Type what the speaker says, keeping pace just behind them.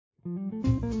Hello,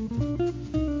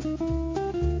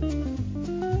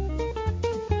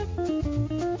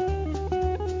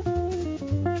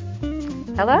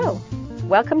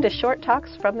 welcome to Short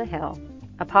Talks from the Hill,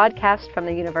 a podcast from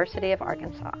the University of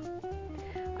Arkansas.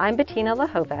 I'm Bettina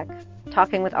Lahovec,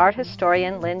 talking with art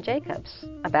historian Lynn Jacobs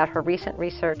about her recent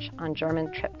research on German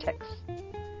triptychs.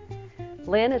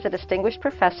 Lynn is a distinguished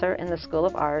professor in the School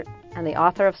of Art and the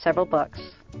author of several books,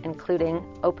 including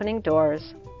Opening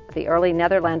Doors, The Early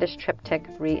Netherlandish Triptych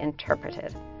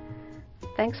Reinterpreted.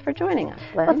 Thanks for joining us,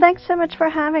 Lynn. Well, thanks so much for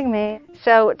having me.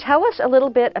 So tell us a little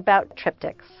bit about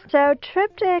triptychs. So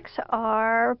triptychs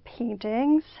are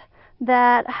paintings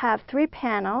that have 3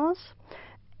 panels,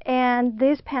 and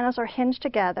these panels are hinged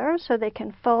together so they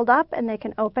can fold up and they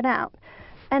can open out.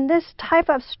 And this type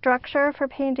of structure for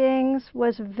paintings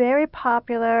was very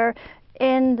popular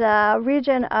in the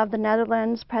region of the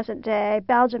Netherlands, present day,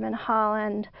 Belgium and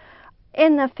Holland,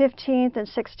 in the 15th and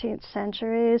 16th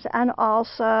centuries, and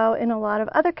also in a lot of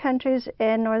other countries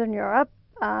in Northern Europe,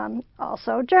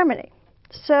 also Germany.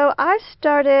 So I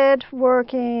started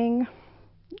working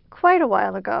quite a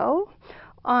while ago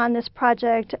on this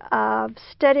project of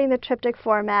studying the triptych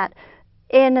format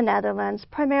in the Netherlands,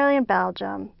 primarily in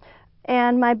Belgium.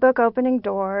 And my book, Opening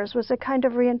Doors, was a kind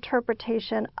of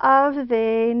reinterpretation of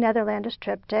the Netherlandish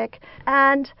triptych.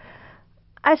 And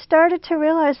I started to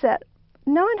realize that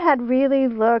no one had really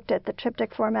looked at the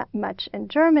triptych format much in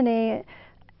Germany,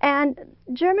 and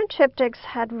German triptychs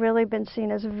had really been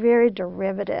seen as very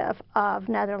derivative of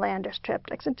Netherlandish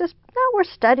triptychs and just not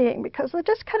worth studying because they're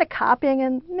just kind of copying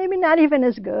and maybe not even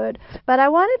as good. But I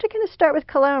wanted to kind of start with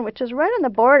Cologne, which is right on the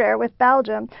border with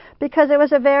Belgium, because it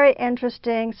was a very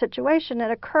interesting situation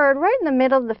that occurred right in the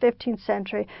middle of the 15th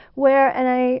century, where in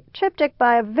a triptych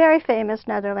by a very famous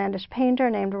Netherlandish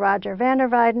painter named Roger van der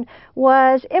Weyden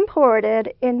was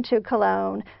imported into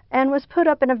Cologne and was put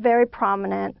up in a very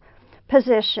prominent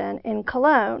position in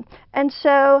Cologne. And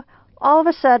so all of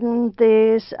a sudden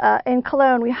in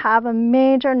Cologne we have a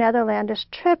major Netherlandish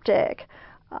triptych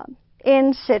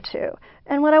in situ.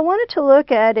 And what I wanted to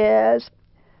look at is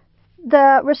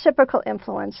the reciprocal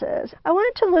influences. I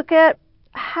wanted to look at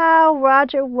how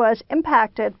Roger was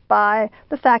impacted by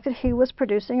the fact that he was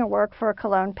producing a work for a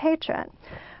Cologne patron.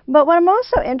 But what I'm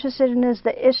also interested in is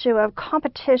the issue of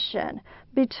competition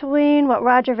between what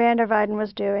Roger van der Weyden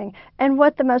was doing and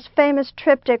what the most famous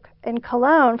triptych in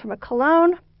Cologne from a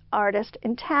Cologne artist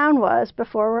in town was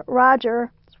before Roger's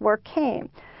work came.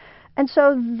 And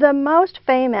so the most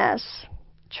famous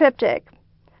triptych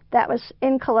that was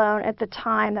in Cologne at the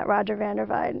time that Roger van der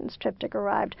Weyden's triptych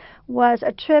arrived was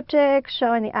a triptych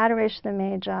showing the Adoration of the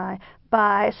Magi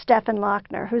by Stefan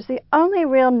Lochner, who's the only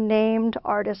real named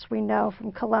artist we know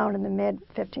from Cologne in the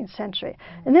mid-15th century.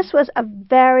 And this was a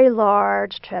very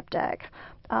large triptych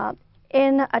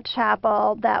in a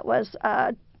chapel that was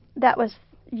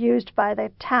used by the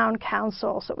town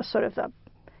council, so it was sort of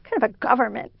kind of a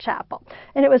government chapel,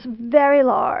 and it was very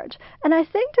large. And I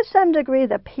think to some degree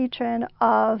the patron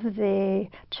of the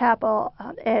chapel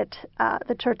at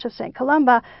the Church of St.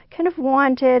 Columba kind of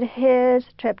wanted his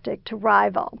triptych to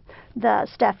rival the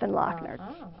Stefan Lochner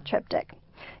triptych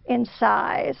in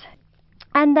size.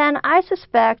 And then I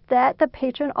suspect that the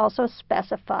patron also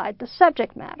specified the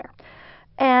subject matter.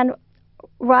 And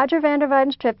Roger van der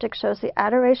Weyden's triptych shows the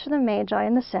Adoration of the Magi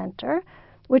in the center,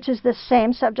 which is the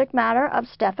same subject matter of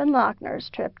Stefan Lochner's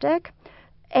triptych.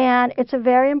 And it's a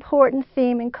very important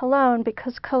theme in Cologne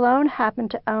because Cologne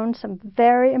happened to own some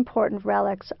very important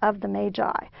relics of the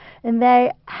Magi. And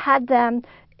they had them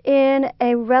in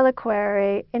a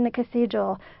reliquary in the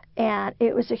cathedral, and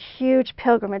it was a huge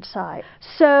pilgrimage site.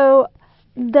 So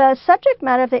the subject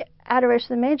matter of the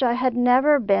Adoration of the Magi had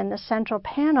never been the central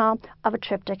panel of a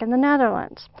triptych in the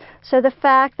Netherlands. So the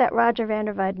fact that Roger van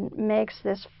der Weyden makes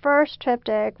this first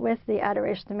triptych with the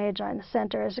Adoration of the Magi in the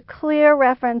center is a clear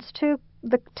reference to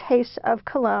the taste of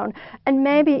Cologne and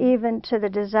maybe even to the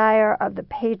desire of the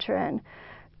patron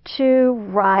to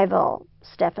rival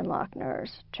Stefan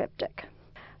Lochner's triptych.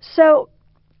 So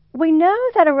we know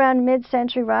that around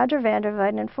mid-century, Roger van der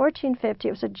Weyden in 1450,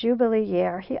 it was a Jubilee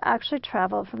year, he actually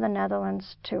traveled from the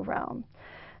Netherlands to Rome.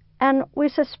 And we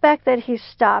suspect that he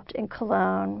stopped in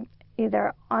Cologne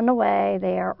either on the way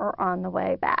there or on the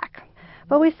way back.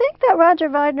 But we think that Roger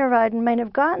van der Weyden might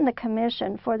have gotten the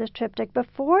commission for this triptych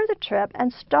before the trip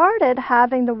and started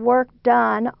having the work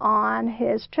done on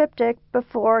his triptych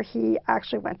before he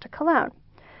actually went to Cologne.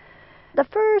 The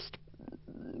first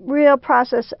real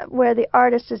process where the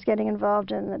artist is getting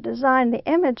involved in the design, the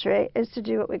imagery, is to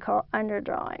do what we call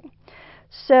underdrawing.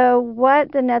 So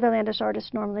what the Netherlandish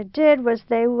artists normally did was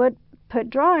they would put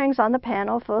drawings on the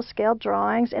panel, full-scale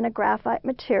drawings in a graphite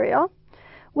material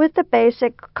with the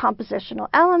basic compositional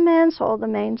elements, all the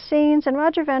main scenes, and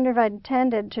Roger van der Weyden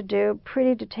tended to do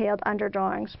pretty detailed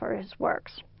underdrawings for his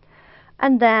works.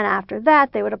 And then after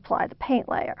that, they would apply the paint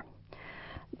layer.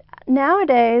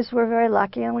 Nowadays, we're very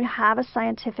lucky, and we have a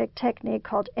scientific technique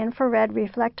called infrared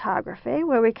reflectography,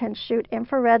 where we can shoot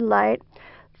infrared light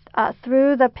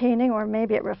through the painting, or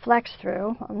maybe it reflects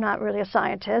through. I'm not really a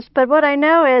scientist, but what I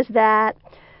know is that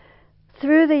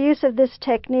through the use of this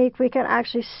technique, we can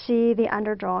actually see the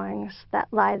underdrawings that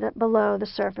lie below the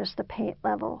surface, the paint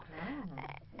level.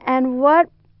 And what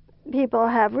people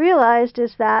have realized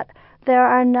is that there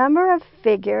are a number of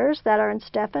figures that are in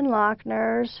Stefan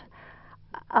Lochner's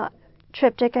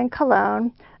Triptych and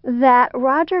Cologne that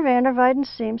Roger van der Weyden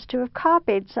seems to have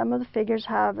copied. Some of the figures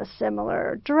have a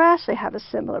similar dress, they have a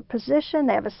similar position,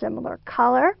 they have a similar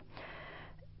color.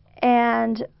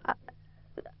 And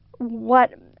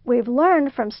what we've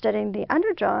learned from studying the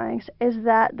underdrawings is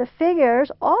that the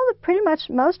figures, pretty much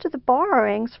most of the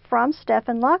borrowings from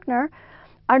Stefan Lochner,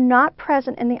 are not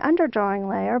present in the underdrawing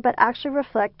layer, but actually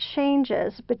reflect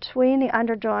changes between the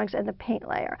underdrawings and the paint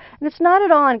layer. And it's not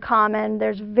at all uncommon.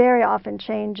 There's very often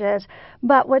changes.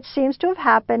 But what seems to have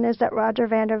happened is that Roger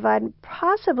van der Weyden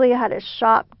possibly had his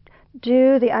shop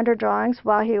do the underdrawings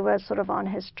while he was sort of on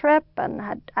his trip and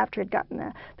after he'd gotten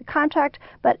the contract.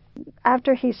 But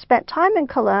after he spent time in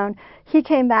Cologne, he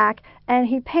came back and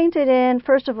he painted in,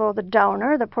 first of all, the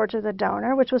donor, the portrait of the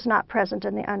donor, which was not present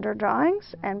in the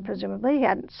underdrawings, and presumably he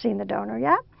hadn't seen the donor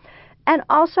yet, and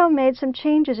also made some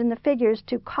changes in the figures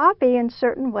to copy in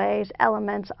certain ways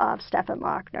elements of Stefan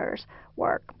Lochner's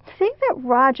work. I think that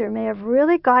Roger may have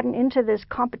really gotten into this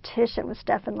competition with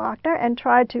Stefan Lochner and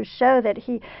tried to show that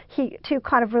he to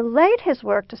kind of relate his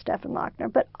work to Stefan Lochner,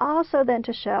 but also then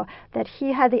to show that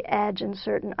he had the edge in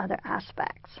certain other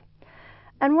aspects.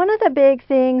 And one of the big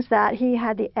things that he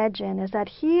had the edge in is that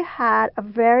he had a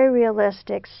very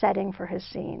realistic setting for his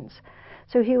scenes.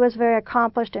 So he was very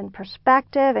accomplished in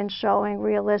perspective and showing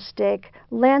realistic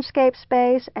landscape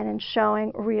space and in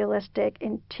showing realistic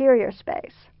interior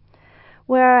space.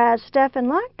 Whereas Stefan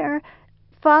Lochner,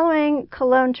 following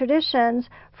Cologne traditions,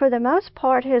 for the most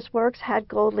part his works had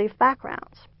gold leaf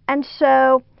backgrounds. And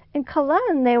so in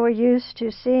Cologne they were used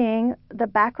to seeing the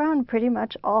background pretty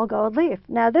much all gold leaf.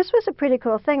 Now this was a pretty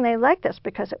cool thing. They liked this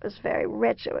because it was very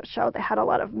rich. It would show they had a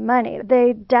lot of money.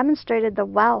 They demonstrated the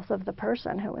wealth of the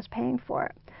person who was paying for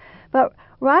it. But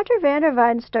Roger van der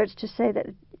Weyden starts to say that,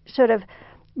 sort of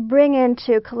bring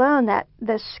into Cologne, that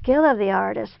the skill of the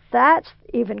artist, that's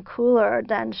even cooler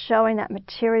than showing that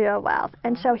material wealth.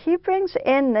 And so he brings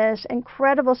in this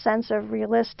incredible sense of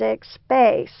realistic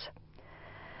space,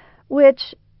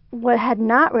 which had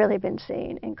not really been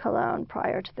seen in Cologne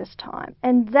prior to this time.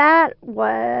 And that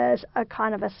was a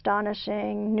kind of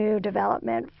astonishing new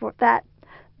development for that.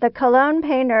 The Cologne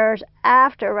painters,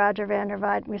 after Roger van der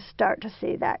Weyden, we start to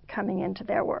see that coming into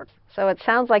their work. So it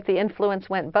sounds like the influence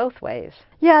went both ways.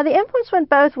 Yeah, the influence went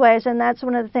both ways, and that's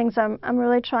one of the things I'm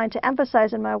really trying to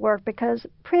emphasize in my work, because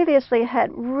previously it had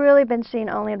really been seen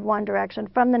only in one direction,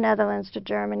 from the Netherlands to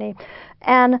Germany.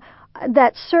 And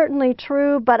that's certainly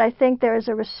true, but I think there is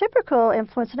a reciprocal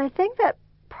influence, and I think that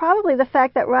probably the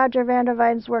fact that Roger van der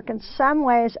Weyden's work in some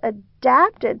ways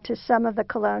adapted to some of the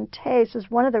Cologne tastes is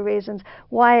one of the reasons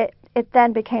why it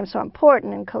then became so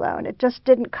important in Cologne. It just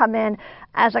didn't come in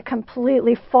as a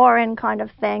completely foreign kind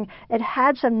of thing. It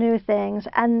had some new things,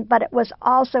 but it was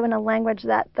also in a language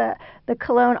that the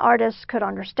Cologne artists could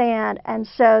understand, and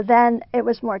so then it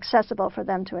was more accessible for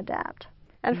them to adapt.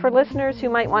 And for listeners who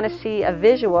might want to see a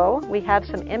visual, we have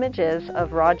some images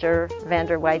of Roger van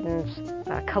der Weyden's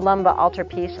Columba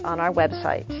altarpiece on our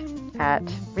website at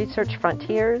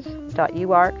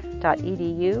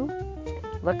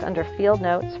researchfrontiers.uark.edu. Look under Field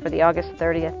Notes for the August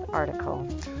 30th article.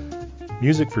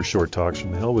 Music for Short Talks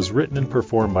from the Hill was written and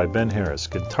performed by Ben Harris,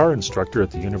 guitar instructor at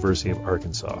the University of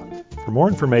Arkansas. For more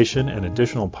information and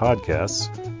additional podcasts,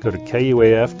 go to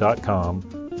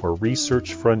kuaf.com or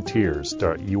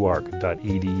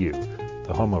researchfrontiers.uark.edu,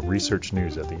 the home of research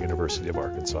news at the University of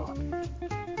Arkansas.